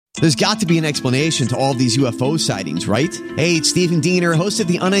There's got to be an explanation to all of these UFO sightings, right? Hey, it's Stephen Diener, host of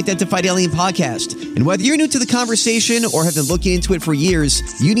the Unidentified Alien Podcast. And whether you're new to the conversation or have been looking into it for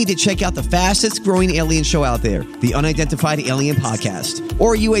years, you need to check out the fastest growing alien show out there, the Unidentified Alien Podcast,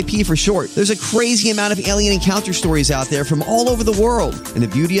 or UAP for short. There's a crazy amount of alien encounter stories out there from all over the world. And the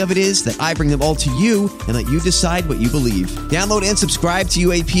beauty of it is that I bring them all to you and let you decide what you believe. Download and subscribe to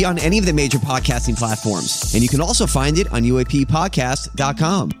UAP on any of the major podcasting platforms. And you can also find it on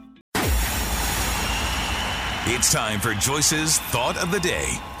UAPpodcast.com. It's time for Joyce's Thought of the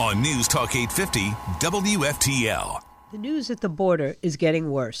Day on News Talk 850 WFTL. The news at the border is getting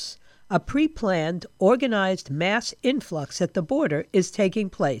worse. A pre-planned, organized mass influx at the border is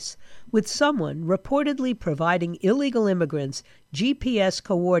taking place, with someone reportedly providing illegal immigrants GPS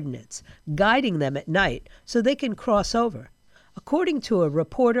coordinates, guiding them at night so they can cross over. According to a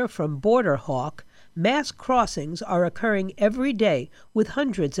reporter from Border Hawk, mass crossings are occurring every day, with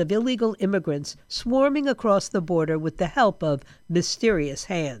hundreds of illegal immigrants swarming across the border with the help of mysterious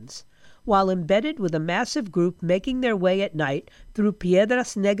hands. While embedded with a massive group making their way at night through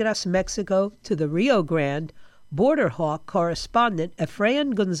Piedras Negras, Mexico to the Rio Grande, Border Hawk correspondent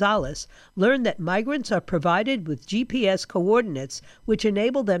Efrain Gonzalez learned that migrants are provided with GPS coordinates which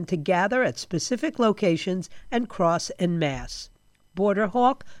enable them to gather at specific locations and cross en masse. Border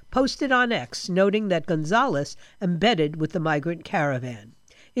Hawk posted on X, noting that Gonzalez embedded with the migrant caravan.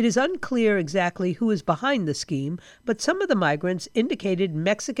 It is unclear exactly who is behind the scheme, but some of the migrants indicated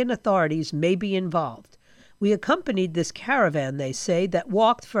Mexican authorities may be involved. We accompanied this caravan, they say, that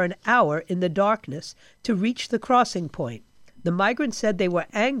walked for an hour in the darkness to reach the crossing point. The migrants said they were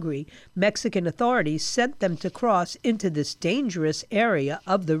angry Mexican authorities sent them to cross into this dangerous area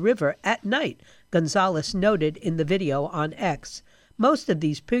of the river at night, Gonzalez noted in the video on X. Most of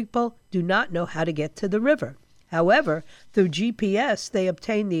these people do not know how to get to the river. However, through GPS, they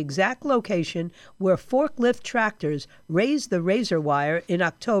obtain the exact location where forklift tractors raised the razor wire in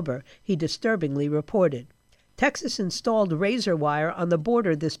October, he disturbingly reported. Texas installed razor wire on the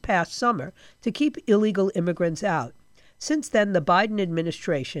border this past summer to keep illegal immigrants out. Since then, the Biden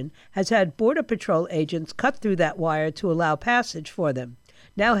administration has had Border Patrol agents cut through that wire to allow passage for them.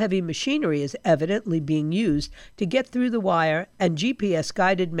 Now heavy machinery is evidently being used to get through the wire, and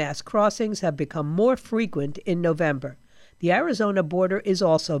GPS-guided mass crossings have become more frequent in November. The Arizona border is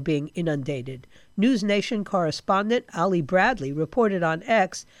also being inundated. News Nation correspondent Ali Bradley reported on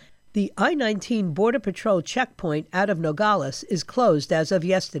X, the I-19 Border Patrol checkpoint out of Nogales is closed as of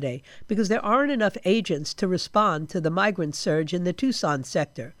yesterday because there aren't enough agents to respond to the migrant surge in the Tucson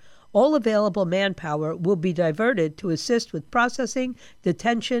sector. All available manpower will be diverted to assist with processing,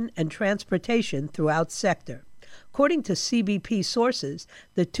 detention, and transportation throughout sector. According to CBP sources,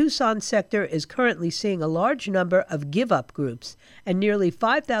 the Tucson sector is currently seeing a large number of give-up groups, and nearly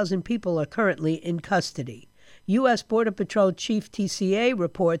 5,000 people are currently in custody. U.S. Border Patrol Chief TCA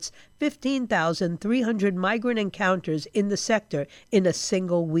reports 15,300 migrant encounters in the sector in a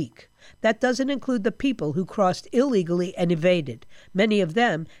single week. That doesn't include the people who crossed illegally and evaded. Many of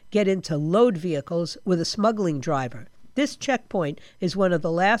them get into load vehicles with a smuggling driver. This checkpoint is one of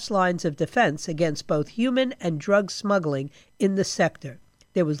the last lines of defense against both human and drug smuggling in the sector.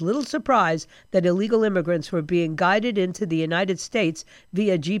 There was little surprise that illegal immigrants were being guided into the United States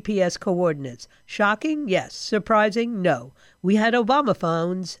via GPS coordinates. Shocking? Yes. Surprising? No. We had Obama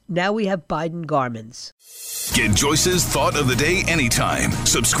phones. Now we have Biden Garmins. Get Joyce's Thought of the Day anytime.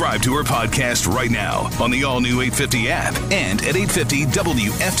 Subscribe to her podcast right now on the all-new 850 app and at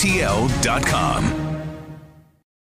 850WFTL.com.